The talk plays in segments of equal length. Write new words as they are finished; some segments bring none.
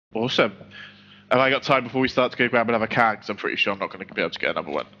Awesome. Have I got time before we start to go grab another can? Because I'm pretty sure I'm not going to be able to get another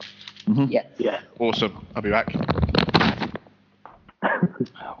one. Mm-hmm. Yeah. Awesome. I'll be back.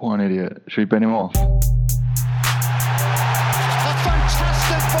 What an idiot. Should we bin him off? A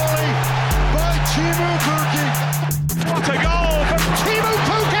fantastic volley by Teemu Pukki. What a goal from Teemu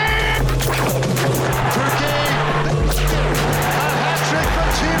Pukki! Pukki! A hat-trick from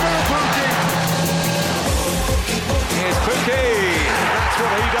Teemu Pukki. Here's Pukki. That's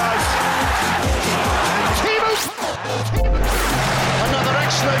what he does. Teemu! Another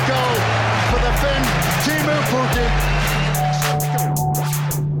excellent goal for the Finn, Teemu Pukki.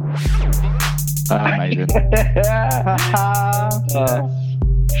 Amazing.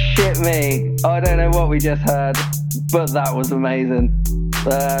 Shit me. I don't know what we just heard, but that was amazing.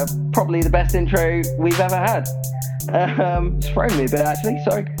 Probably the best intro we've ever had. It's thrown me a bit, actually.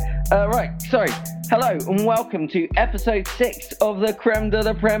 Sorry. Hello and welcome to episode 6 of the Creme de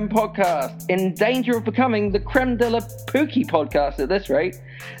la Prem podcast. In danger of becoming the Creme de la Pookie podcast at this rate.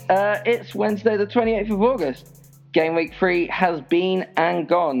 It's Wednesday the 28th of August. Game week 3 has been and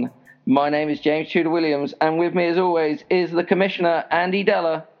gone. My name is James Tudor Williams, and with me as always is the Commissioner, Andy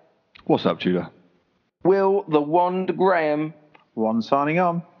Della. What's up, Tudor? Will the Wand Graham. One signing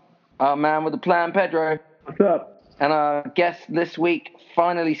on. Our man with the plan, Pedro. What's up? And our guest this week,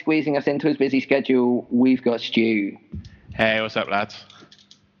 finally squeezing us into his busy schedule, we've got Stu. Hey, what's up, lads?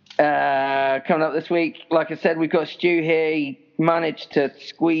 Coming up this week, like I said, we've got Stu here. He managed to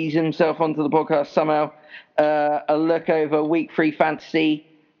squeeze himself onto the podcast somehow. A look over week 3 fantasy.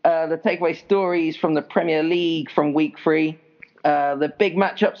 The takeaway stories from the Premier League from week 3. The big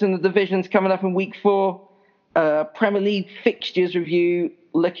matchups in the divisions coming up in week 4. Premier League fixtures review,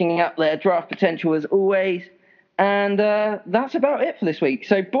 looking at their draft potential as always. And that's about it for this week.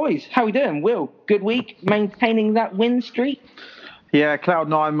 So, boys, how we doing? Will, good week, maintaining that win streak? Yeah,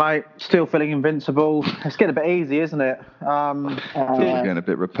 Cloud9, mate. Still feeling invincible. It's getting a bit easy, isn't it? It's getting a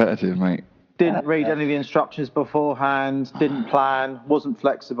bit repetitive, mate. Didn't read any of the instructions beforehand, didn't plan, wasn't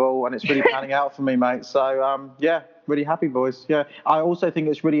flexible, and it's really panning out for me, mate. So, yeah, really happy, boys. Yeah, I also think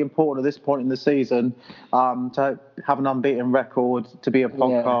it's really important at this point in the season to have an unbeaten record, to be a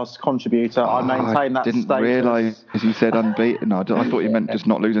podcast contributor. I maintain that status. I didn't realise you said unbeaten. I thought you meant just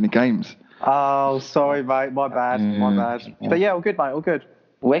not lose any games. Oh, sorry, mate. My bad. My bad. But yeah, all good, mate. All good.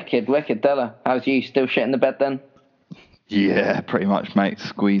 Wicked. Della, how's you? Still shit in the bed then? Yeah, pretty much, mate.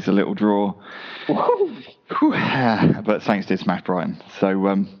 Squeeze a little draw. But Saints did smash Brighton.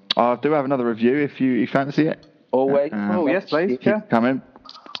 So I do have another review if you fancy it. Always. Yes, please. Keep coming.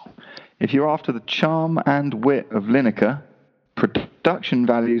 If you're after the charm and wit of Lineker, production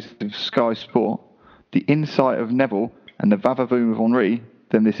values of Sky Sport, the insight of Neville, and the vavavoom of Henri,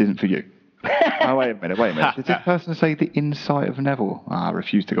 then this isn't for you. Oh, wait a minute. Did this person say the insight of Neville? I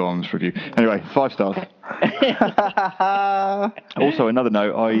refuse to go on this review. Anyway, 5 stars. Also, another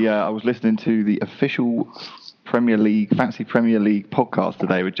note, I was listening to the official Fancy Premier League podcast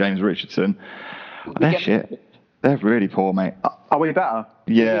today with James Richardson. They're shit. They're really poor, mate. Are we better?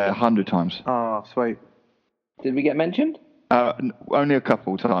 Yeah, 100 times. Oh, sweet. Did we get mentioned? Only a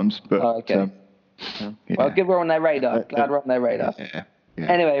couple times, but... okay. Yeah. Well, good we're on their radar. Glad we're on their radar. Yeah.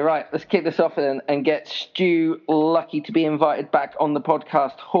 Anyway, right, let's kick this off and get Stu lucky to be invited back on the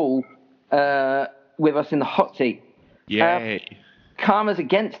podcast hall with us in the hot seat. Yay. Karma's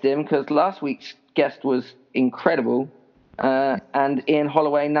against him because last week's guest was incredible, and Ian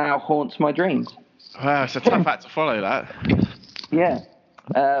Holloway now haunts my dreams. Wow, it's a tough act to follow, that. Yeah.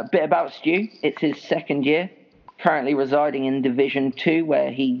 Bit about Stu. It's his second year, currently residing in Division 2,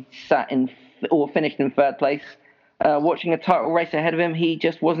 where he finished in 3rd place. Watching a title race ahead of him, he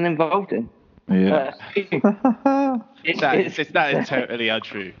just wasn't involved in. Yeah. That is totally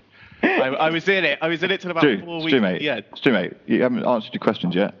untrue. I was in it. Till about 4 weeks. Stu, mate, you haven't answered your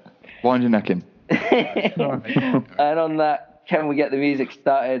questions yet. Wind your neck in. And on that, can we get the music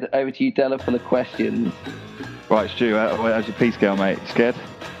started? Over to you, Della, for the questions. Right, Stu, how's your P scale, mate? Scared?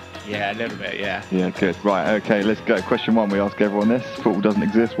 Yeah, a little bit, yeah. Yeah, good. Right, okay, let's go. Question 1, we ask everyone this. Football doesn't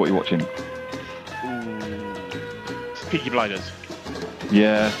exist. What are you watching? Peaky Blinders.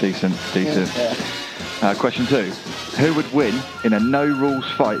 Yeah, decent. Yeah. Question 2. Who would win in a no-rules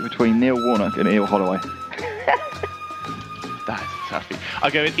fight between Neil Warnock and Ian Holloway? That's tough.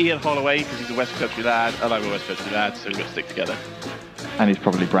 I'll go with Ian Holloway because he's a West Country lad and I'm a West Country lad, so we've got to stick together. And he's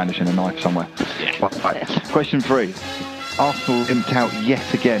probably brandishing a knife somewhere. Yeah. Right. Question 3. Arsenal imped out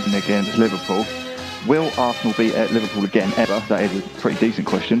yet again against Liverpool. Will Arsenal beat at Liverpool again ever? That is a pretty decent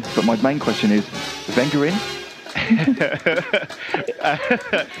question. But my main question is Wenger in?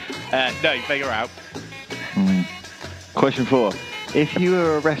 No, Wenger out. Question 4. If you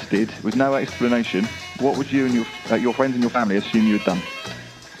were arrested with no explanation, what would you and your friends and your family assume you had done?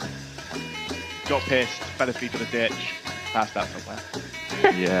 Got pissed, fell asleep in a ditch, passed out somewhere.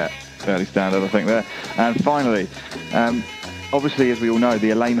 Yeah, fairly standard, I think, there. And finally, obviously, as we all know, the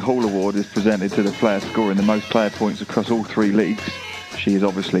Elaine Hall Award is presented to the player scoring the most player points across all 3 leagues. She is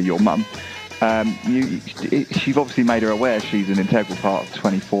obviously your mum. You've obviously made her aware she's an integral part of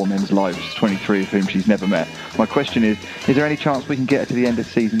 24 men's lives, 23 of whom she's never met. My question is there any chance we can get her to the end of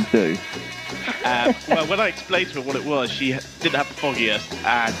season 2? Well, when I explained to her what it was, she didn't have the foggiest,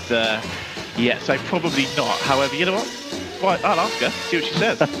 and yeah, so probably not. However, you know what? Right, I'll ask her, see what she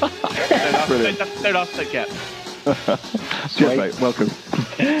says. Don't ask, don't get. Cheers, mate. Welcome.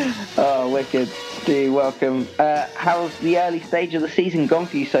 Oh, wicked. Stu, welcome. How's the early stage of the season gone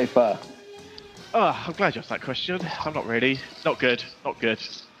for you so far? Oh, I'm glad you asked that question. I'm not really. Not good. Not good.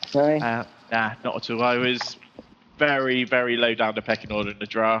 No? Nah, not at all. I was very, very low down the pecking order in the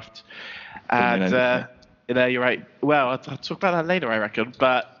draft. And, you're right. Well, I'll talk about that later, I reckon.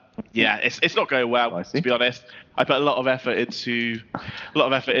 But, yeah, it's not going well, to be honest. I put a lot of effort into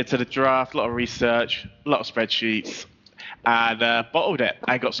the draft, a lot of research, a lot of spreadsheets, and bottled it.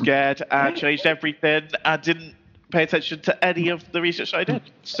 I got scared and changed everything and didn't pay attention to any of the research I did.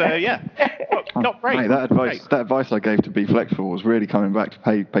 So yeah, not great. Mate, that advice I gave to be flexible was really coming back to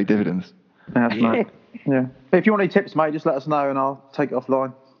pay dividends. That's mate. Yeah. If you want any tips, mate, just let us know and I'll take it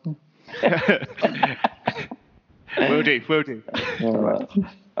offline. Will do.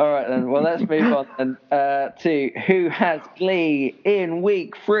 All right then. Well, let's move on then to who has Glee in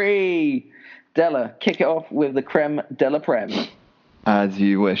week 3. Della, kick it off with the creme de la prem. As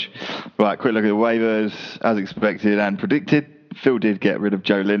you wish. Right, quick look at the waivers. As expected and predicted, Phil did get rid of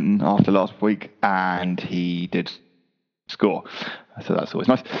Joe Linton after last week, and he did score. So that's always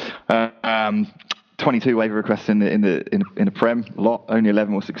nice. 22 waiver requests in the Prem, a lot. Only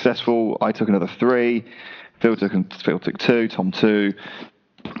 11 were successful. I took another 3. Phil took 2. Tom 2.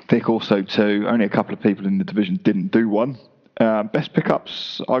 Vic also 2. Only a couple of people in the division didn't do 1. Best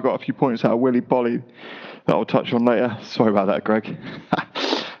pickups, I got a few points out of Willie Bolly that I'll touch on later. Sorry about that, Greg.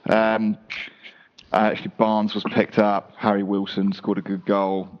 Actually, Barnes was picked up. Harry Wilson scored a good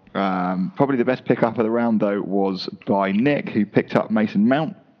goal. Probably the best pickup of the round, though, was by Nick, who picked up Mason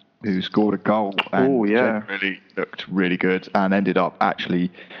Mount, who scored a goal and really looked really good and ended up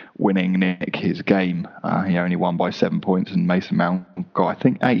actually winning Nick his game. He only won by 7 points and Mason Mount got, I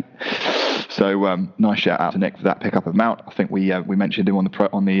think, 8. So nice shout out to Nick for that pickup of Mount. I think we mentioned him on the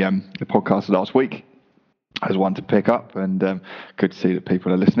podcast last week as one to pick up, and good to see that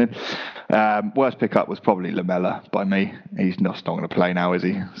people are listening. Worst pickup was probably Lamella by me. He's not going to play now, is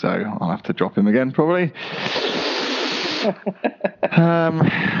he? So I'll have to drop him again probably.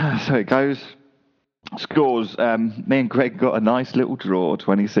 So it goes. Scores. Me and Greg got a nice little draw,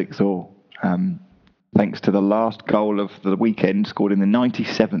 26-all. Thanks to the last goal of the weekend, scored in the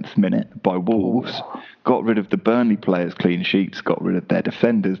 97th minute by Wolves. Got rid of the Burnley players' clean sheets, got rid of their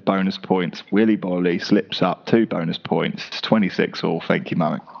defenders' bonus points. Willie Bolly slips up 2 bonus points. 26-all. Thank you,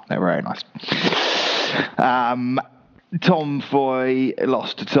 Mummy. They're very nice. Tom Foy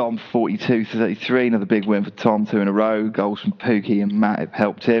lost to Tom 42-33. Another big win for Tom, 2 in a row. Goals from Pookie and Matt have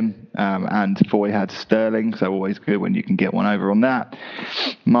helped him. And Foy had Sterling, so always good when you can get one over on that.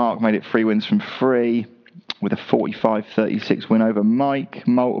 Mark made it 3 wins from 3 with a 45-36 win over Mike.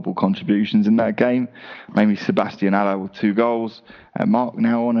 Multiple contributions in that game, mainly Sebastian Haller with 2 goals. Mark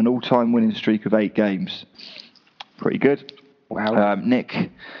now on an all-time winning streak of 8 games. Pretty good. Wow.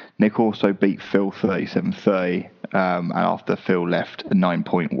 Nick also beat Phil 37-30. And after Phil left, a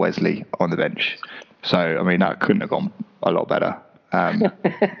 9-point Wesley on the bench. So, I mean, that couldn't have gone a lot better. I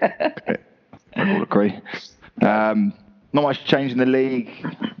all agree. Not much change in the league.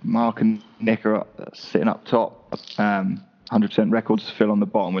 Mark and Nick are sitting up top. 100% records. Phil on the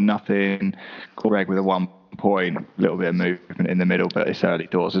bottom with nothing. Greg with a 1 point. A little bit of movement in the middle, but it's early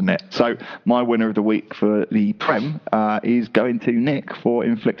doors, isn't it? So, my winner of the week for the Prem is going to Nick for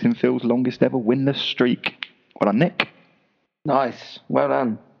inflicting Phil's longest ever winless streak. Well done, Nick. Nice. Well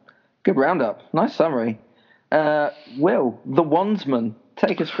done. Good roundup. Nice summary. Will, the Wandsman,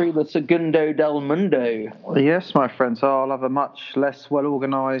 take us through the Segundo del Mundo. Yes, my friend. So I'll have a much less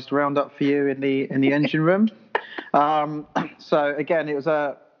well-organised roundup for you in the engine room. So again, it was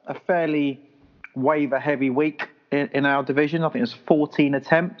a fairly waiver-heavy week in our division. I think it was 14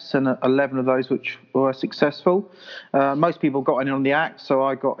 attempts and 11 of those which were successful. Most people got in on the axe, so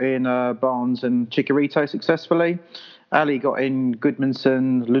I got in Barnes and Chicharito successfully. Ali got in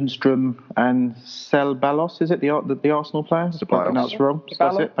Goodmanson, Lundstrom, and Ceballos. Is it the Arsenal player? I pronounce wrong. So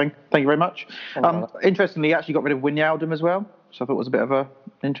that's it. Thank you very much. Interestingly, he actually got rid of Wijnaldum as well. which I thought was a bit of an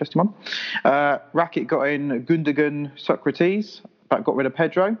interesting one. Rakic got in Gundogan, Socrates, but got rid of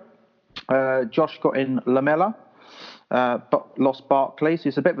Pedro. Josh got in Lamela, but lost Barkley. So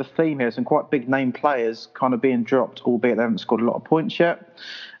it's a bit of a theme here. Some quite big name players kind of being dropped, albeit they haven't scored a lot of points yet.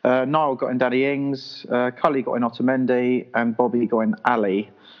 Niall got in Danny Ings, Cully got in Otamendi, and Bobby got in Ali.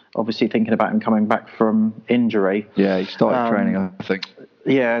 Obviously thinking about him coming back from injury. Yeah, he started training, I think.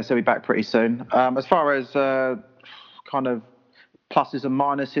 Yeah, so he'll be back pretty soon. As far as kind of pluses and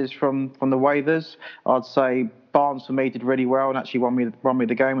minuses from the waivers, I'd say Barnes for me did really well and actually won me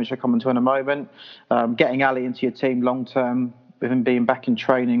the game, which I'll come into in a moment. Getting Ali into your team long term, with him being back in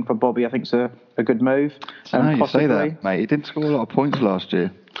training for Bobby, I think is a good move. You say that, mate. He didn't score a lot of points last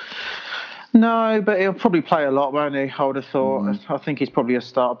year. No, but he'll probably play a lot, won't he? I would have thought. I think he's probably a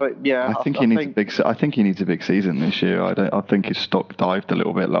start, but yeah. I think he needs a big season this year. I think his stock dived a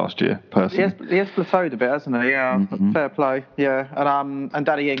little bit last year, personally. He has plateaued a bit, hasn't he? Yeah, fair play. Yeah, and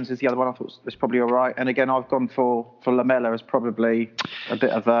Danny Ings is the other one I thought was probably all right. And again, I've gone for Lamela as probably a bit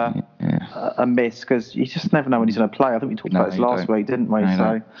of a miss because you just never know when he's going to play. I think we talked about this last week, didn't we?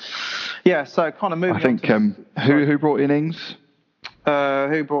 Yeah, so kind of moving. I think who brought in Ings?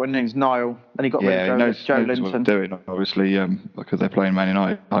 Who brought in Ings? Niall, and he got rid of Joe Linton. Doing obviously because they're playing Man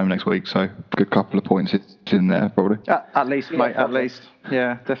United home next week, so a good couple of points in there probably. At least, mate. At least,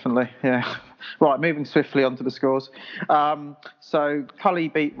 yeah, definitely, yeah. Right, moving swiftly on to the scores. So Cully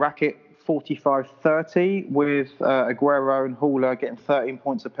beat Rakic 45-30 with Aguero and Haller getting 13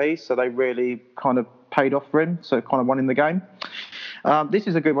 points apiece, so they really kind of paid off for him. So kind of won in the game. This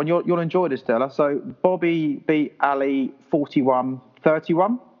is a good one. You'll enjoy this, Della. So Bobby beat Ali 41-31.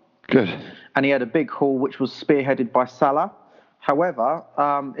 Good. And he had a big haul, which was spearheaded by Salah. However,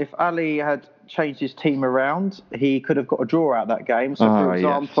 if Ali had changed his team around, he could have got a draw out of that game. So, for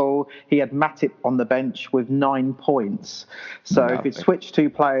example, he had Matip on the bench with 9 points. So if he'd switched 2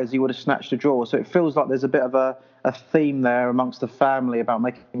 players, he would have snatched a draw. So it feels like there's a bit of a theme there amongst the family about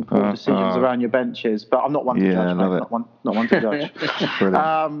making poor decisions around your benches. But I'm not one to judge, mate. Not one to judge.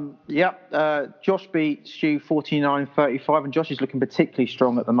 Josh beat Stu 49-35, and Josh is looking particularly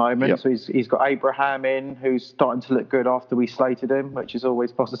strong at the moment. Yep. So he's got Abraham in, who's starting to look good after we slated him, which is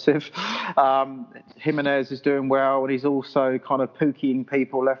always positive. Jimenez is doing well, and he's also kind of pookieing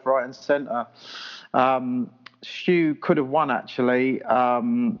people left, right, and centre. Stu could have won, actually.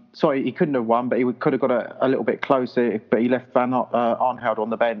 Sorry, he couldn't have won, but he could have got a little bit closer, but he left Van Arnhout on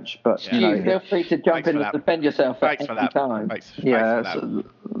the bench. But Stu, feel free to jump in and defend yourself at any time.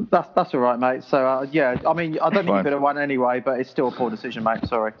 That's all right, mate. So, I mean, I don't think he could have won anyway, but it's still a poor decision, mate.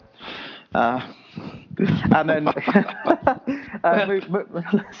 Sorry. And then,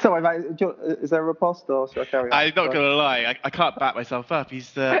 sorry, mate. Is there a riposte or should I carry on? I'm not going to lie. I can't back myself up.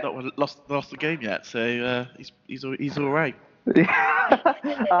 He's not lost the game yet, so he's all right.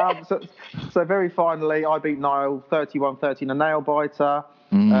 So very finally, I beat Niall 31-30 in a nail biter.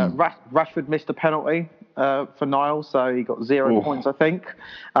 Rashford missed a penalty for Niall, so he got 0 points, I think.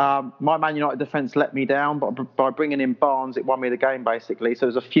 My Man United defence let me down, but by bringing in Barnes, it won me the game, basically. So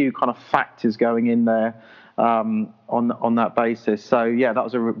there's a few kind of factors going in there on that basis. So, yeah, that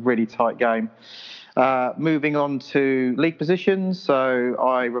was a really tight game. Moving on to league positions, so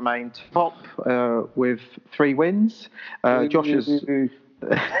I remain top with 3 wins. Josh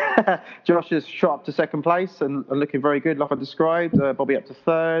has shot up to second place and looking very good, like I described. Bobby up to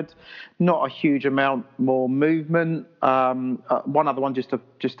third. Not a huge amount more movement. One other one just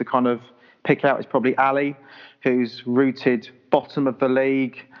to kind of pick out is probably Ali, who's rooted bottom of the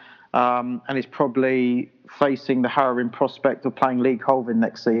league and is probably facing the harrowing prospect of playing League Holvin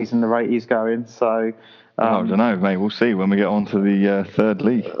next season, the rate he's going. So I don't know, mate. We'll see when we get on to the third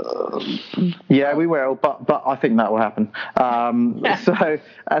league. Yeah, we will, but I think that will happen. So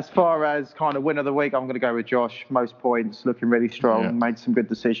as far as kind of win of the week, I'm going to go with Josh. Most points, looking really strong, made some good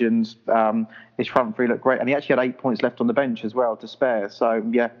decisions. His front three looked great, and he actually had 8 points left on the bench as well to spare. So,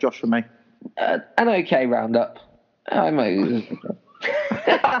 yeah, Josh for me. An okay roundup. All right, mate.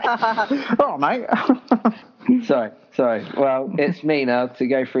 Sorry. Well, it's me now to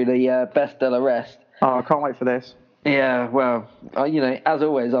go through the best de la rest. Oh, I can't wait for this. Yeah, well, as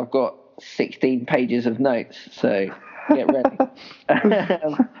always, I've got 16 pages of notes, so get ready.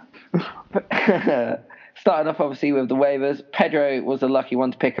 Starting off, obviously, with the waivers. Pedro was the lucky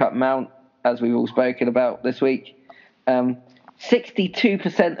one to pick up Mount, as we've all spoken about this week.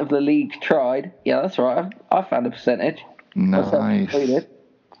 62% of the league tried. Yeah, that's right. I found a percentage. Nice.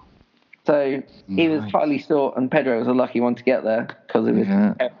 So he was highly sought, and Pedro was a lucky one to get there because of his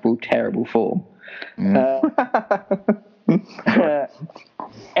terrible form. Yeah. Yeah.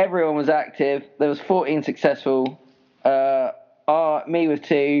 Everyone was active. There was 14 successful Me with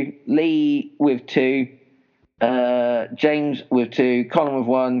 2, Lee with 2, James with 2, Colin with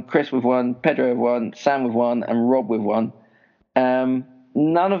 1, Chris with 1, Pedro with 1, Sam with 1, and Rob with 1.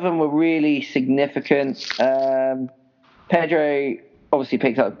 None of them were really significant. Pedro obviously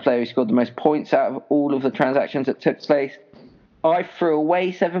picked up the player who scored the most points out of all of the transactions that took place. I threw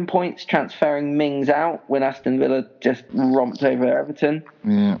away 7 points transferring Mings out when Aston Villa just romped over Everton.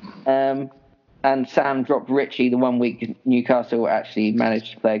 Yeah. And Sam dropped Richie the 1 week Newcastle actually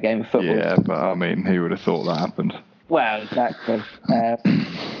managed to play a game of football. Yeah, but I mean, who would have thought that happened? Well, exactly.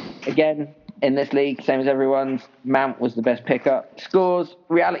 Again, in this league, same as everyone's, Mount was the best pickup. Scores,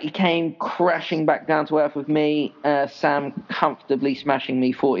 reality came crashing back down to earth with me. Sam comfortably smashing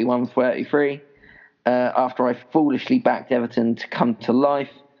me 41-33 after I foolishly backed Everton to come to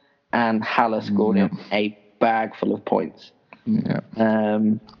life, and Haller scored him a bag full of points. Yeah.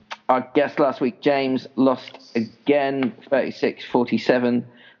 I guess last week James lost again 36-47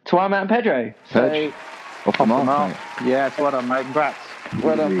 to our man Pedro. So, off the mark, mate. Yeah, it's well done, mate. Congrats.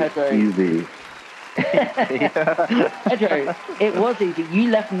 Well done, Pedro. Easy. Pedro, it was easy. You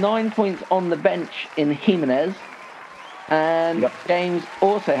left 9 points on the bench in Jimenez, and James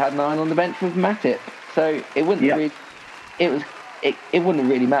also had 9 on the bench with Matip. So it wouldn't really, it wouldn't have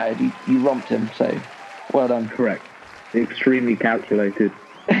really mattered. You romped him. So well done. Correct. Extremely calculated.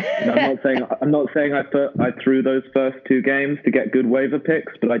 I'm not saying I threw those first 2 games to get good waiver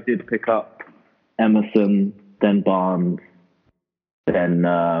picks, but I did pick up Emerson, then Barnes, then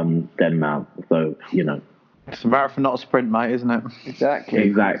Mount. So It's a marathon, not a sprint, mate, isn't it?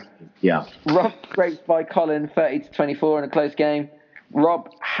 Exactly. Yeah. Rob scraped by Colin 30-24 in a close game.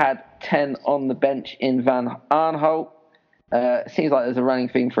 Rob had 10 on the bench in Van Arnholt. Seems like there's a running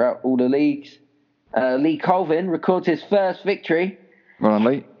theme throughout all the leagues. Lee Colvin records his first victory. Well done,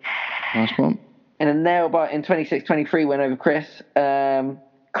 Lee. Nice one. In a nail bite in 26-23 win over Chris.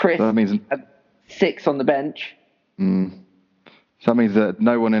 Chris had 6 on the bench. So that means that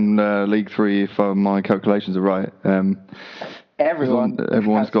no one in League 3, if my calculations are right,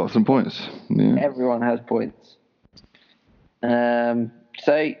 everyone's got some points. Yeah. Everyone has points. So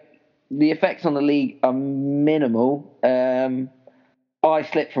the effects on the league are minimal. I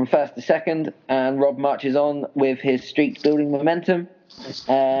slipped from 1st to 2nd, and Rob marches on with his streak building momentum.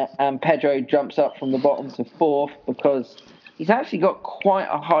 And Pedro jumps up from the bottom to 4th because he's actually got quite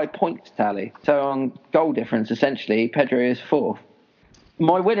a high points tally. So on goal difference, essentially, Pedro is 4th.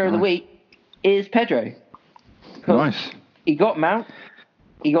 My winner of the week is Pedro. Nice. He got Mount.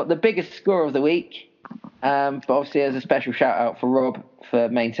 He got the biggest score of the week. But obviously there's a special shout out for Rob for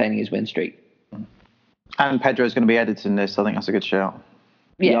maintaining his win streak. And Pedro's going to be editing this. I think that's a good shout.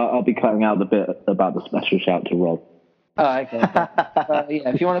 Yeah, I'll be cutting out the bit about the special shout to Rob. Oh, okay.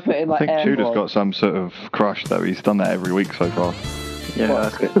 If you want to put in like, I think Tudor's got some sort of crush though. He's done that every week so far. Yeah,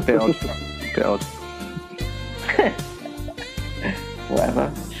 that's a bit odd. Bit odd.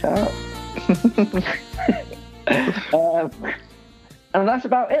 Whatever. Shut up. And that's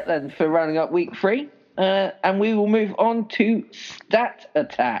about it then for rounding up week 3. And we will move on to Stat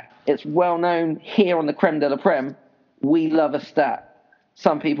Attack. It's well known here on the Creme de la Prem. We love a stat.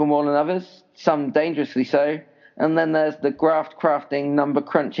 Some people more than others, some dangerously so. And then there's the graft crafting, number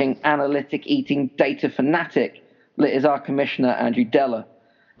crunching, analytic eating, data fanatic that is our commissioner, Andrew Della.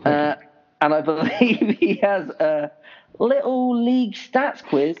 And I believe he has a little league stats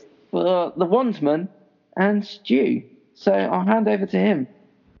quiz for the Wandsman and Stu. So I'll hand over to him.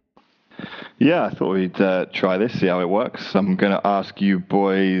 Yeah, I thought we'd try this, see how it works. I'm going to ask you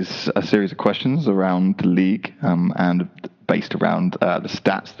boys a series of questions around the league and based around the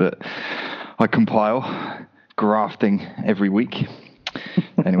stats that I compile, grafting every week.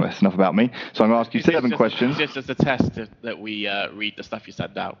 Anyway, it's enough about me. So I'm going to ask you 7 questions. Just as a test that we read the stuff you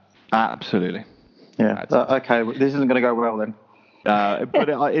send out. Absolutely. Yeah. Okay, this isn't going to go well then. But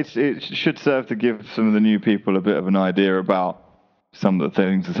it should serve to give some of the new people a bit of an idea about some of the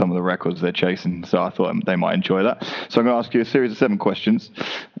things and some of the records they're chasing. So I thought they might enjoy that. So I'm going to ask you a series of 7 questions.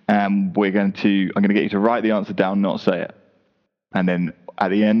 I'm going to get you to write the answer down, not say it. And then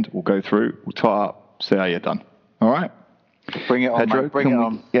at the end, we'll go through, we'll tie up, see how you're done. All right? Bring it on, Pedro, mate. Bring it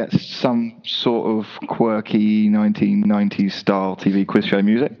on. Get some sort of quirky 1990s style TV quiz show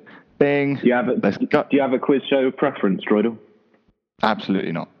music. Bing. Do you have a quiz show preference, Droidal?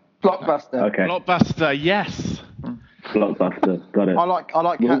 Absolutely not. Blockbuster. Okay. Blockbuster, yes. Blockbuster, got it. I like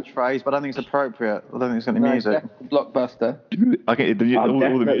catchphrase, but I don't think it's appropriate. I don't think it's got any music. Blockbuster. Okay, I'll all the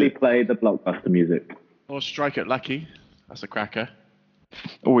definitely music. play the Blockbuster music. Or Strike It Lucky. That's a cracker.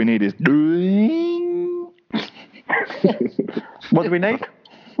 All we need is... What do we need?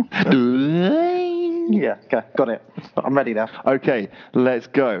 Yeah, okay, got it. I'm ready now. Okay, let's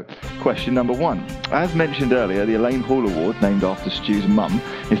go. Question number 1. As mentioned earlier, the Elaine Hall Award, named after Stu's mum,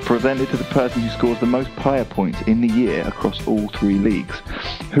 is presented to the person who scores the most player points in the year across all 3 leagues.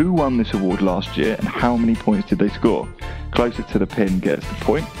 Who won this award last year, and how many points did they score? Closest to the pin gets the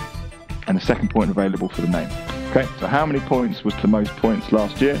point, and the second point available for the name. Okay, so how many points was the most points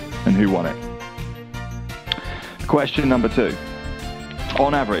last year, and who won it? Question number 2.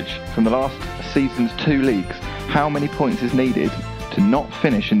 On average, from the last season's 2 leagues, how many points is needed to not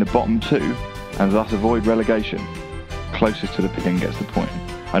finish in the bottom 2 and thus avoid relegation? Closest to the pin gets the point.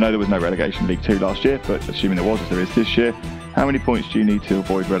 I know there was no relegation in League 2 last year, but assuming there was, as there is this year, how many points do you need to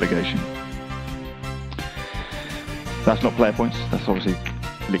avoid relegation? That's not player points, that's obviously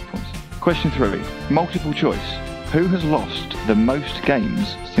league points. Question 3. Multiple choice. Who has lost the most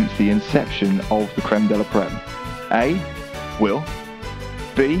games since the inception of the Creme de la Creme? A. Will.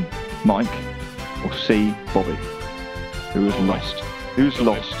 B. Mike. Or C. Bobby? Who has lost? Who's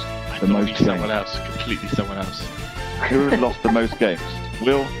lost the most games? Someone else, completely someone else. Who has lost the most games?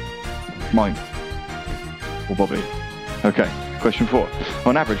 Will, Mike, or Bobby? Okay, question 4.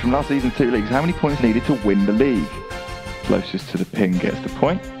 On average, from last season's 2 leagues, how many points needed to win the league? Closest to the pin gets the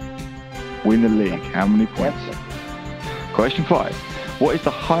point. Win the league, how many points? Question 5. What is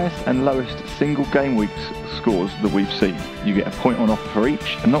the highest and lowest single game week scores that we've seen? You get a point on offer for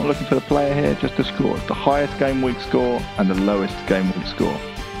each. I'm not looking for the player here, just the score. The highest game week score and the lowest game week score.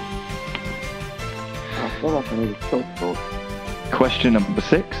 I feel like I need a chalkboard. Question number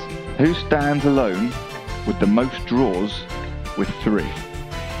 6. Who stands alone with the most draws with 3?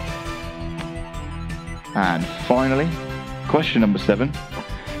 And finally, question number 7.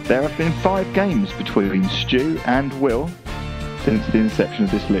 There have been 5 games between Stu and Will since the inception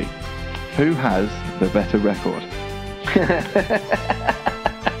of this league. Who has the better record?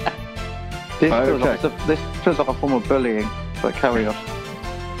 This feels like a form of bullying, but carry on.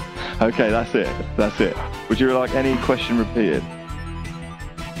 Okay, that's it. Would you like any question repeated?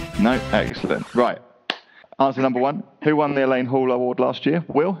 No? Excellent. Right. Answer number 1. Who won the Elaine Hall Award last year?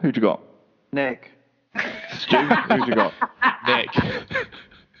 Will, who'd you got? Nick. Stu, who'd you got? Nick.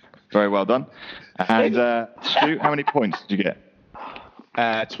 Very well done. And Stu, how many points did you get?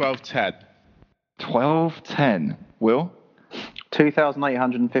 12-10. 12-10. Will?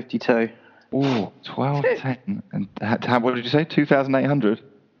 2,852. Oh, 12-10. And what did you say? 2,800?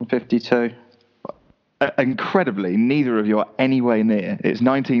 52. Incredibly, neither of you are anywhere near. It's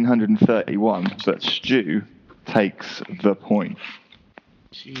 1,931, but Stu takes the point.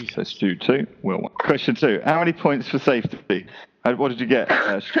 Jesus. So Stu 2, Will 1. Question 2. How many points for safety? What did you get?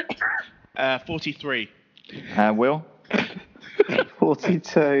 43. Will?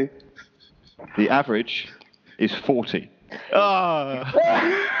 42. The average is 40. Oh.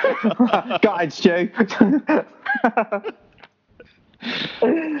 Got it, Stu.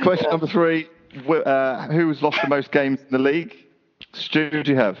 Question number 3. Who's lost the most games in the league? Stu, who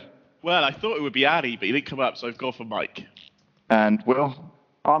do you have? Well, I thought it would be Addy, but he didn't come up, so I've gone for Mike. And Will?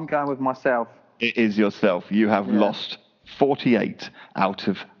 I'm going with myself. It is yourself. You have lost 48 out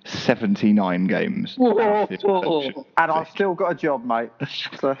of 79 games. And I've still got a job, mate.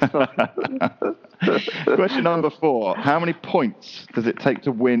 Question number 4. How many points does it take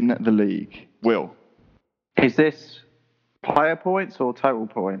to win the league? Will? Is this player points or total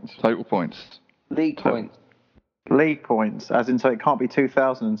points? Total points. League points. League points, as in so it can't be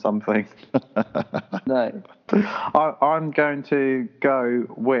 2,000 and something. No. I'm going to go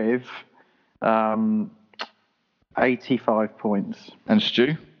with 85 points. And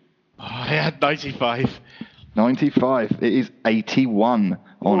Stu? Oh, I had 95. 95. It is 81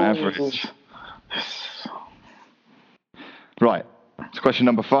 on average. Right. So question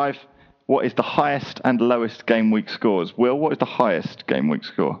number 5. What is the highest and lowest game week scores? Will, what is the highest game week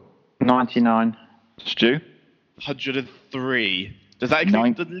score? 99. Stu? 103. Does that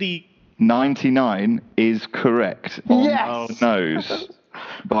include the league? 99 is correct. Yes! On the nose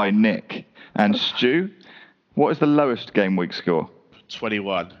by Nick. And Stu, what is the lowest game week score?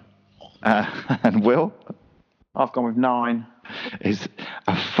 21. And Will? I've gone with 9. Is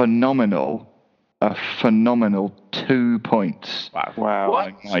a phenomenal 2 points. Wow.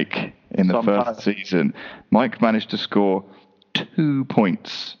 By Mike in the first season. Mike managed to score 2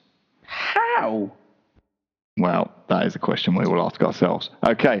 points. How? Well, that is a question we will ask ourselves.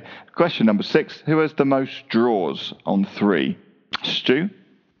 Okay, question number 6. Who has the most draws on 3? Stu?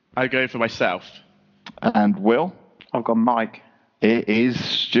 I go for myself. And Will? I've got Mike. It is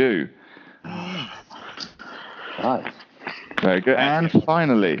Stu. Nice. Very good. And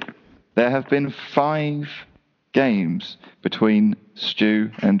finally, there have been 5 games between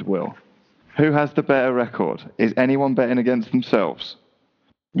Stu and Will. Who has the better record? Is anyone betting against themselves?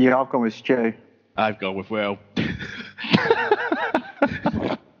 Yeah, I've gone with Stu. I've gone with Will.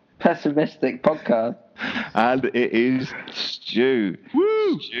 Pessimistic podcast. And it is Stu.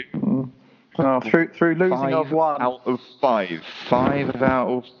 Woo! Stu. Through losing of 1 out of 5. 5 out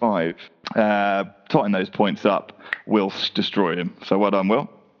of 5. Totting those points up will destroy him. So well done, Will.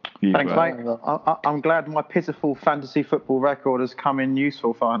 Thanks, mate. I'm glad my pitiful fantasy football record has come in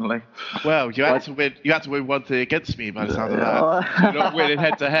useful finally. Well, you had to win. You had to win one thing against me by the sound of that. You're not winning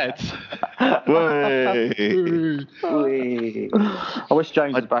head to head. I wish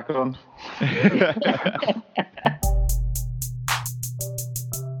James was back on.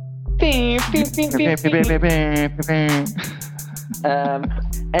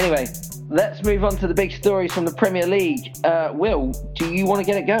 Anyway, let's move on to the big stories from the Premier League. Will, do you want to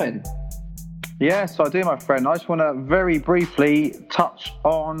get it going? Yes, I do, my friend. I just want to very briefly touch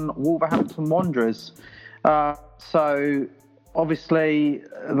on Wolverhampton Wanderers. So, obviously,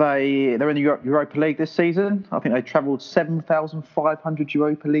 they're in the Europa League this season. I think they travelled 7,500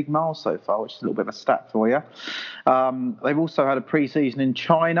 Europa League miles so far, which is a little bit of a stat for you. They've also had a pre-season in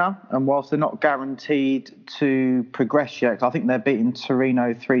China, and whilst they're not guaranteed to progress yet, 'cause I think they're beating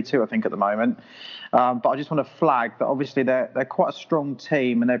Torino 3-2, I think, at the moment. But I just want to flag that obviously they're quite a strong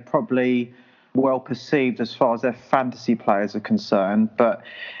team, and they're probably well perceived as far as their fantasy players are concerned. But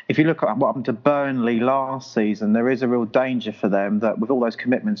if you look at what happened to Burnley last season, there is a real danger for them that with all those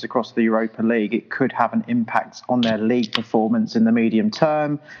commitments across the Europa League, it could have an impact on their league performance in the medium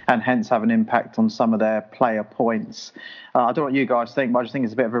term, and hence have an impact on some of their player points. I don't know what you guys think, but I just think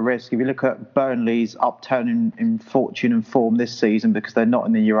it's a bit of a risk. If you look at Burnley's upturn in fortune and form this season because they're not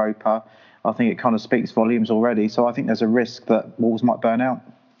in the Europa, I think it kind of speaks volumes already. So I think there's a risk that Wolves might burn out.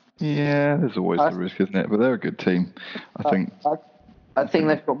 Yeah, there's always the risk, isn't it? But they're a good team, I think. I think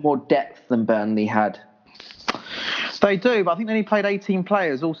they've got more depth than Burnley had. They do, but I think they only played 18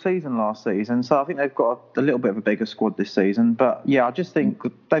 players all season last season, so I think they've got a little bit of a bigger squad this season. But yeah, I just think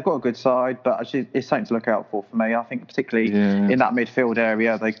they've got a good side, but actually it's something to look out for me. I think particularly in that midfield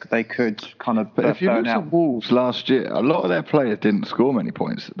area, they could kind of But if you look at Wolves last year, a lot of their players didn't score many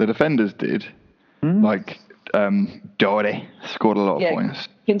points. The defenders did. Like Doherty scored a lot of points.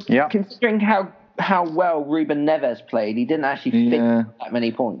 Considering how well Ruben Neves played, he didn't actually fit that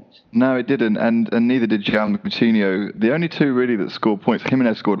many points. No, it didn't, and neither did João Coutinho. The only two really that scored points,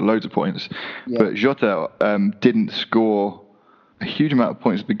 Jimenez scored loads of points, but Jota didn't score a huge amount of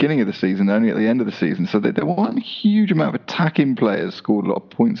points at the beginning of the season, only at the end of the season. So there weren't a huge amount of attacking players scored a lot of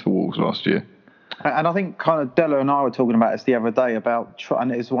points for Wolves last year. And I think kind of Della and I were talking about this the other day and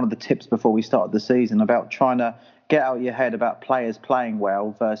it was one of the tips before we started the season, about trying to get out of your head about players playing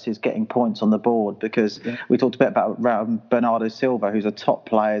well versus getting points on the board, because we talked a bit about Bernardo Silva, who's a top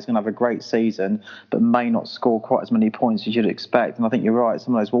player, is going to have a great season, but may not score quite as many points as you'd expect. And I think you're right,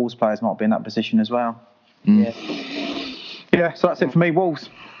 some of those Wolves players might be in that position as well. Yeah, so that's it for me, Wolves.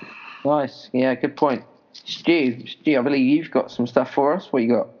 Nice. Yeah, good point. Stu, I believe you've got some stuff for us. What you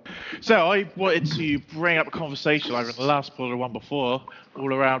got? So I wanted to bring up a conversation like the last pod or one before,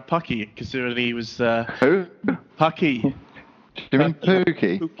 all around Pucky, considering he was Who? Pucky. Do you mean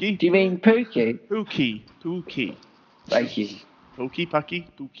Pookie? Pookie. Do you mean Pookie? Pookie. Thank you.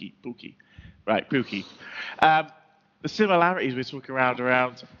 Pucky. Right, Pookie. The similarities we're talking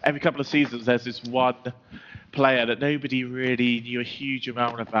around every couple of seasons, there's this one player that nobody really knew a huge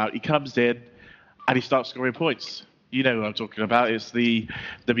amount about. He comes in and he starts scoring points. You know what I'm talking about. It's the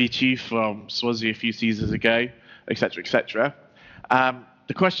Chief from Swansea a few seasons ago, etc., etc.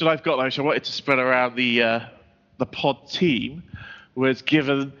 The question I've got, though, which I wanted to spread around the pod team, was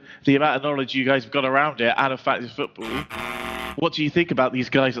given the amount of knowledge you guys have got around it and of fantasy football, what do you think about these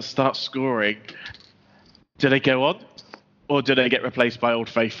guys that start scoring? Do they go on? Or do they get replaced by old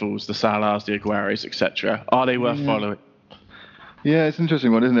faithfuls, the Salahs, the Agueros, etc.? Are they worth following? Yeah, it's an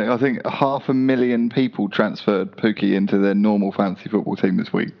interesting one, isn't it? I think 500,000 people transferred Pookie into their normal fantasy football team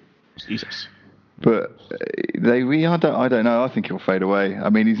this week. Jesus. But I don't know. I think he'll fade away.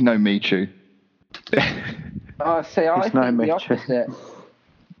 I mean, he's no Michu. I think the opposite.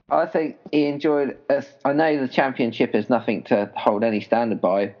 I think he enjoyed I know the Championship is nothing to hold any standard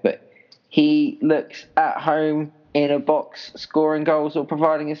by, but he looks at home in a box scoring goals or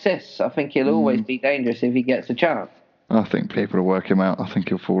providing assists. I think he'll always be dangerous if he gets a chance. I think people will work him out. I think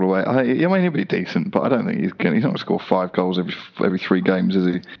he'll fall away. I mean, he'll be decent, but I don't think he's not going to score 5 goals every 3 games, is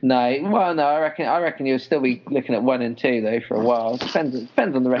he? No, I reckon he'll still be looking at 1 and 2 though for a while. Depends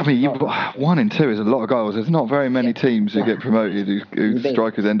on the rest. I mean, 1 and 2 is a lot of goals. There's not very many teams who get promoted whose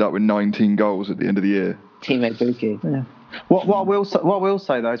strikers end up with 19 goals at the end of the year. Teammate Pookie. What I will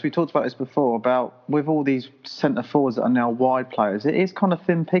say though is we talked about this before about with all these centre forwards that are now wide players, it is kind of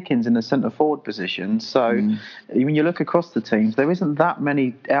thin pickings in the centre forward position. So when you look across the teams, there isn't that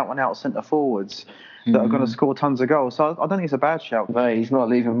many out and out centre forwards that are going to score tons of goals. So I don't think it's a bad shout. No, he's not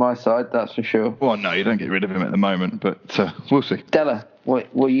leaving my side, that's for sure. Well, no, you don't get rid of him at the moment, but we'll see. Della, what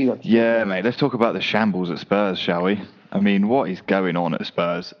you got? Yeah, mate, let's talk about the shambles at Spurs, shall we? I mean, what is going on at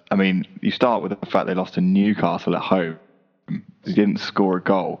Spurs? I mean, you start with the fact they lost to Newcastle at home. They didn't score a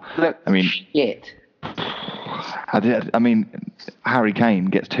goal. Look, I mean, shit. I mean, Harry Kane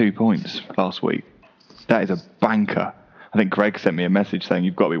gets 2 points last week. That is a banker. I think Greg sent me a message saying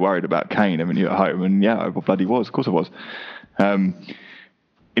you've got to be worried about Kane, haven't you, at home? And yeah, I bloody was. Of course I was.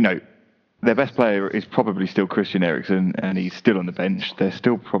 You know, their best player is probably still Christian Eriksen, and he's still on the bench. They're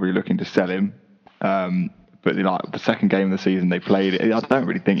still probably looking to sell him. But like the second game of the season they played, I don't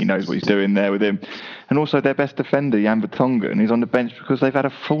really think he knows what he's doing there with him. And also their best defender, Jan Vertonghen, is on the bench because they've had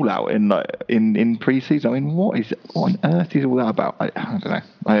a fallout in pre-season. I mean, what on earth is all that about? I don't know.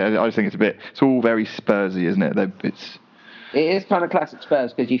 I just think it's all very Spursy, isn't it? It is kind of classic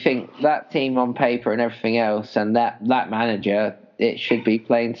Spurs because you think that team on paper and everything else and that manager, it should be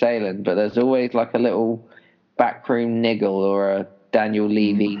plain sailing. But there's always like a little backroom niggle or a Daniel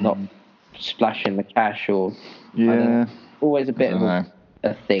Levy not splashing the cash or always a bit of a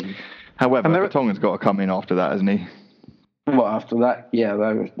thing. However, Vertonghen's got to come in after that, hasn't he? What after that?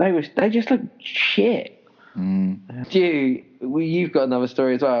 Yeah, they just look shit. You've got another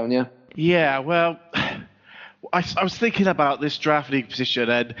story as well, haven't you? Yeah, well, I was thinking about this draft league position,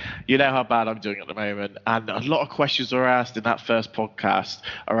 and you know how bad I'm doing at the moment, and a lot of questions were asked in that first podcast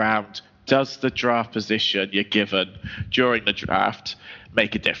around, does the draft position you're given during the draft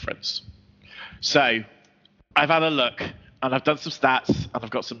make a difference? So I've had a look, and I've done some stats, and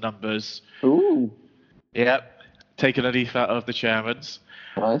I've got some numbers. Ooh. Yep. Taken a leaf out of the chairman's.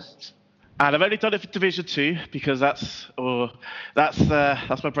 Nice. And I've only done it for Division 2 because that's my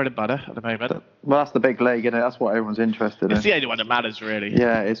bread and butter at the moment. Well, that's the big league, isn't it? That's what everyone's interested in. It's the only one that matters, really.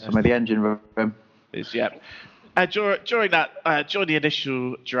 Yeah, it's for me, the engine room. Yeah. During the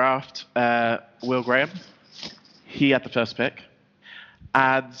initial draft, Will Graham, he had the first pick.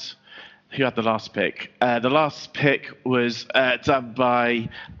 And who had the last pick? The last pick was done by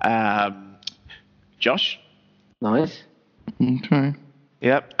Josh. Nice. Okay.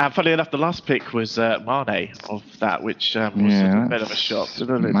 Yep, and funny enough, the last pick was Mane of that, which was a bit of a shock.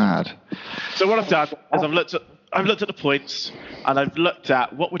 Mad. So what I've done is I've looked at the points, and I've looked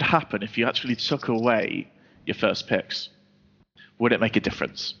at what would happen if you actually took away your first picks. Would it make a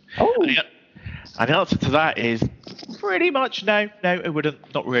difference? Oh. And the answer to that is pretty much no, it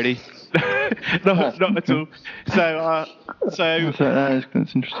wouldn't. Not really. not at all. So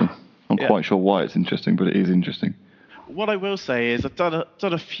that's interesting. I'm quite sure why it's interesting, but it is interesting. What I will say is I've done a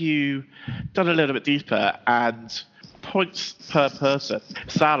little bit deeper, and points per person,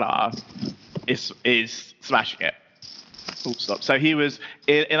 Salah is smashing it. Full stop. So he was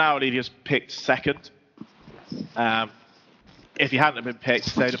in our league, he was picked second. If he hadn't been picked,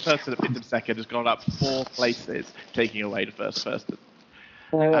 so the person that picked him second has gone up 4 places, taking away the first person.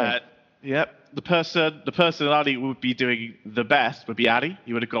 Yep. The person in our league would be doing the best would be Ali.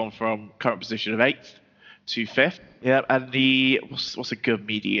 He would have gone from current position of 8th to 5th. Yeah, and what's a good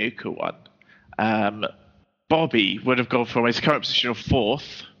mediocre one? Bobby would have gone from his current position of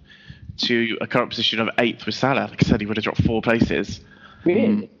 4th to a current position of 8th with Salah. Like I said, he would have dropped 4 places.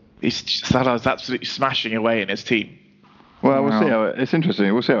 Really? Salah's absolutely smashing away in his team. Well, we'll see how it's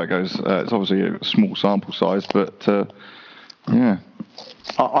interesting. We'll see how it goes. It's obviously a small sample size, but yeah.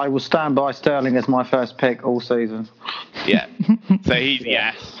 I will stand by Sterling as my first pick all season. Yeah. So he's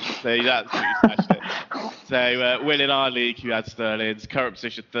So he's absolutely smashed it. So Will in our league, who had Sterling's current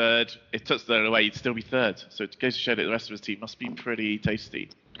position 3rd, if took Sterling away, he'd still be 3rd. So it goes to show that the rest of his team must be pretty tasty.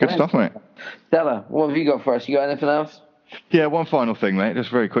 Good stuff, mate. Stella, what have you got for us? You got anything else? Yeah, one final thing, mate, just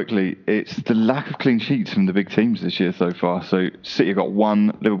very quickly. It's the lack of clean sheets from the big teams this year so far. So City have got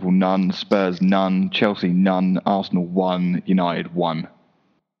 1, Liverpool none, Spurs none, Chelsea none, Arsenal 1, United 1.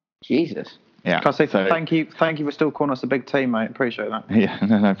 Jesus. Yeah. Can I say thank you for still calling us a big team, mate. Appreciate that. Yeah,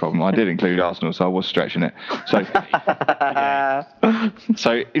 no problem. I did include Arsenal, so I was stretching it. So,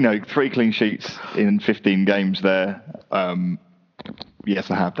 so 3 clean sheets in 15 games there.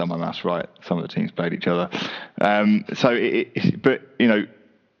 Yes, I have done my maths right. Some of the teams played each other. But we had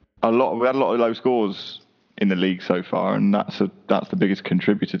a lot of low scores in the league so far, and that's the biggest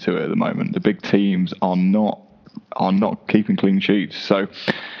contributor to it at the moment. The big teams are not keeping clean sheets. So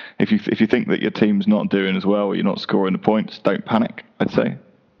if you think that your team's not doing as well, or you're not scoring the points, don't panic. I'd say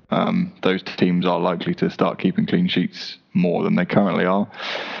those teams are likely to start keeping clean sheets more than they currently are.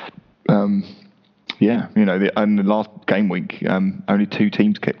 In the last game week, only 2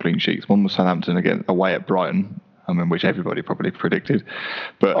 teams kept clean sheets. One was Southampton again away at Brighton, which everybody probably predicted.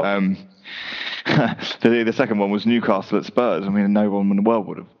 But the second one was Newcastle at Spurs. No one in the world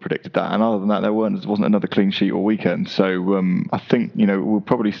would have predicted that. And other than that, there wasn't another clean sheet all weekend. So I think we'll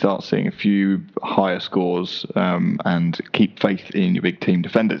probably start seeing a few higher scores and keep faith in your big team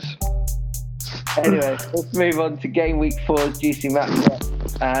defenders. Anyway, let's move on to game week 4's juicy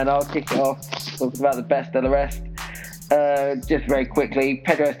matchup, and I'll kick it off talking about the best of the rest. Just very quickly,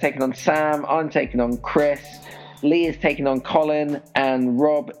 Pedro's taking on Sam, I'm taking on Chris, Lee is taking on Colin, and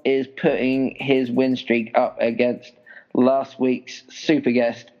Rob is putting his win streak up against last week's super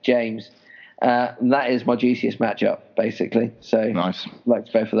guest, James. That is my juiciest matchup, basically. So nice. Like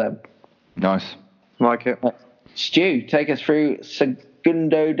to both of them. Nice. Like it. Stu, take us through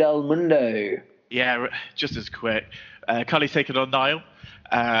Segundo del Mundo. Yeah, just as quick. Cully's taking on Niall.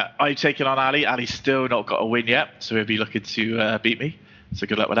 I'm taking on Ali. Ali's still not got a win yet, so he'll be looking to beat me. So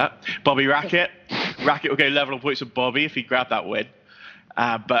good luck with that. Bobby Rackett. Rackett will go level on points with Bobby if he grabbed that win.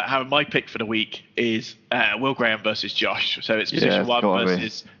 But my pick for the week is Will Graham versus Josh. So it's position 1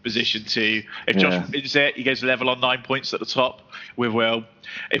 versus position 2. If Josh wins it, he goes level on 9 points at the top with Will.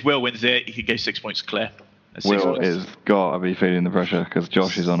 If Will wins it, he can go 6 points clear. Will is got to be feeling the pressure because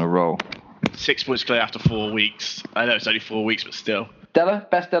Josh is on a roll. 6 points clear after 4 weeks. I know it's only 4 weeks, but still. Della,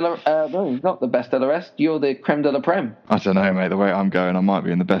 best Della, no, not the best Della rest. You're the creme de la prem. I don't know, mate. The way I'm going, I might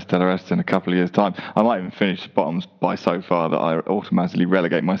be in the best Della rest in a couple of years' time. I might even finish bottoms by so far that I automatically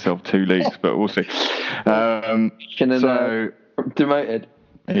relegate myself 2 leagues, but we'll see. Demoted.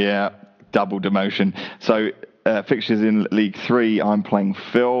 Yeah, double demotion. So fixtures in League 3, I'm playing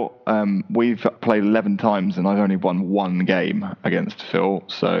Phil. We've played 11 times and I've only won 1 game against Phil.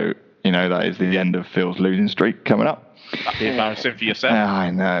 So, that is the end of Phil's losing streak coming up. That'd be embarrassing for yourself.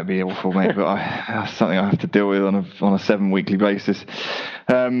 I know, it'd be awful, mate, but that's something I have to deal with on a 7-weekly basis.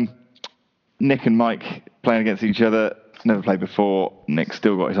 Nick and Mike playing against each other. Never played before. Nick's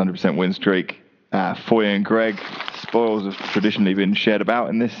still got his 100% win streak. Foy and Greg, spoils have traditionally been shared about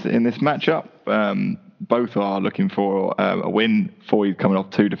in this matchup. Both are looking for a win. Foy coming off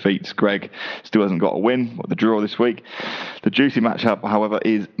 2 defeats. Greg still hasn't got a win. The draw this week. The juicy matchup, however,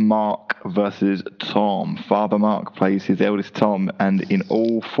 is Mark versus Tom. Father Mark plays his eldest Tom, and in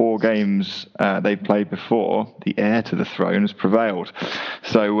all 4 games they've played before, the heir to the throne has prevailed.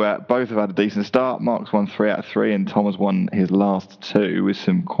 So both have had a decent start. Mark's won 3 out of 3, and Tom has won his last 2 with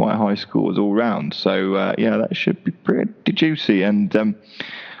some quite high scores all round. So that should be pretty juicy, and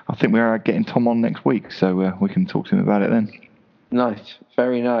I think we are getting Tom on next week, so we can talk to him about it then. Nice,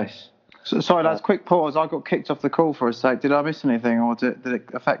 very nice. So, sorry, lads, quick pause. I got kicked off the call for a sec. Did I miss anything, or did it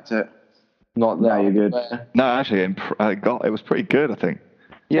affect it? Not that. You're good. No, actually, it was pretty good, I think.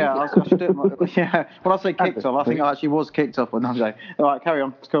 Yeah, I should do it. Yeah, when I say kicked off, I think I actually was kicked off on Monday. All right, carry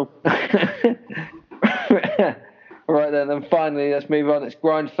on. It's cool. Right then, and finally, let's move on. It's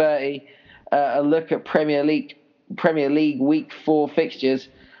Grind 30. A look at Premier League Week 4 fixtures.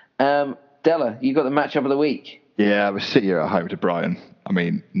 Della, you got the matchup of the week. Yeah, we sit here at home to Brighton.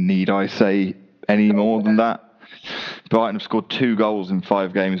 Need I say any more than that? Brighton have scored 2 goals in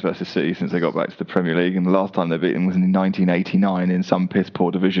 5 games versus City since they got back to the Premier League, and the last time they beat them was in 1989 in some piss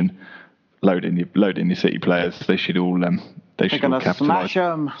poor division. Load in your City players. They should all capitalise.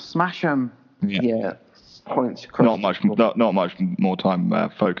 Smash them. Yeah. Points. Not much more time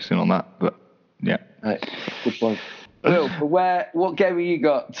focusing on that, but yeah. Right. Good point. Will, what game have you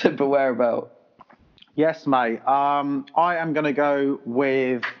got to beware about? Yes, mate. I am going to go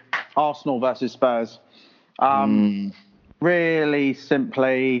with Arsenal versus Spurs. Really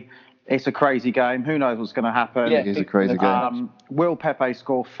simply, it's a crazy game. Who knows what's going to happen? Yeah, it is a crazy game. Will Pepe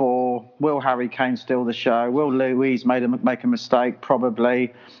score 4? Will Harry Kane steal the show? Will Luiz make a mistake?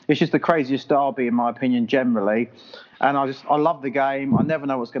 Probably. It's just the craziest derby, in my opinion, generally. And I love the game. I never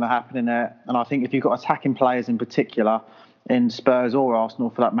know what's going to happen in it. And I think if you've got attacking players in particular, in Spurs or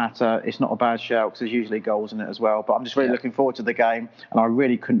Arsenal for that matter, it's not a bad shout because there's usually goals in it as well. But I'm just really looking forward to the game, and I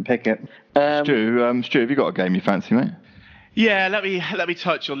really couldn't pick it. Stu, have you got a game you fancy, mate? Yeah, let me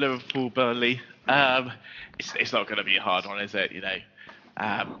touch on Liverpool Burnley. It's not going to be a hard one, is it?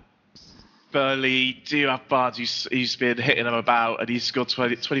 Burnley do have Barnes who's been hitting them about, and he's scored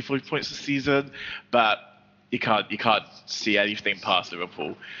 24 points this season, but you can't see anything past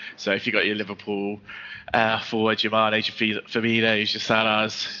Liverpool. So if you got your Liverpool forward, your Mane, your Firmino, your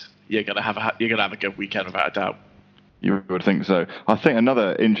Salahs, you're gonna have a good weekend without a doubt. You would think so. I think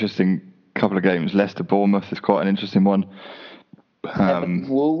another interesting couple of games, Leicester Bournemouth, is quite an interesting one. Everton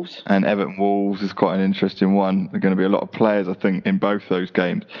Wolves. And Everton Wolves is quite an interesting one. There are going to be a lot of players, I think, in both those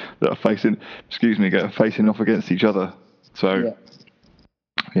games that are facing off against each other. So,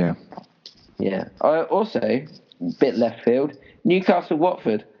 yeah. I also, bit left field, Newcastle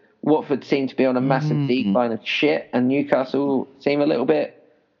Watford. Watford seem to be on a massive decline of shit, and Newcastle seem a little bit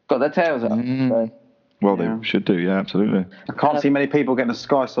got their tails up. So. Well, they should do, yeah, absolutely. I can't see many people getting a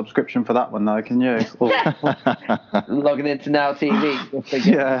Sky subscription for that one, though, can you? Logging into Now TV.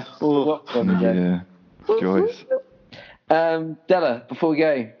 Joyce. Della, before we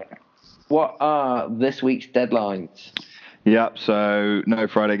go, what are this week's deadlines? Yep, so no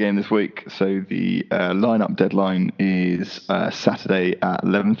Friday game this week. So the lineup deadline is Saturday at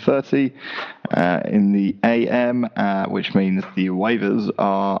 11:30 in the AM, which means the waivers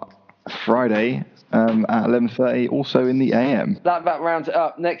are Friday at 11:30, also in the AM. That rounds it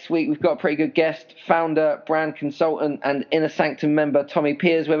up. Next week, we've got a pretty good guest, founder, brand consultant, and Inner Sanctum member Tommy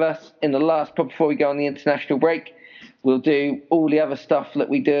Piers with us. In the last pod before we go on the international break, we'll do all the other stuff that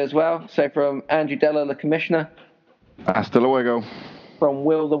we do as well. So from Andrew Della, the commissioner. Hasta luego. From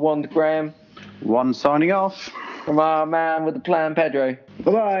Will the Wand Graham. One signing off. From our man with the plan, Pedro.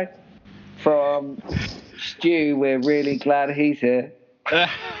 Bye-bye. From Stu, we're really glad he's here. Yeah,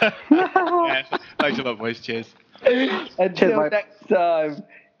 thanks a lot, boys. Cheers. Until next time,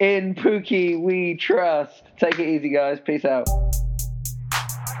 in Pookie we trust. Take it easy, guys. Peace out. What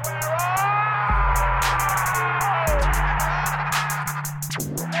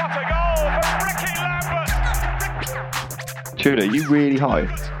a goal from Ricky Lambert! Tudor, are you really high?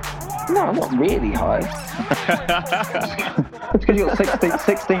 No, I'm not really high. It's because you've got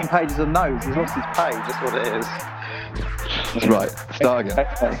 16 pages of notes. He's lost his page, that's what it is. That's right. Start again.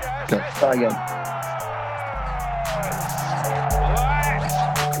 Okay. Start again.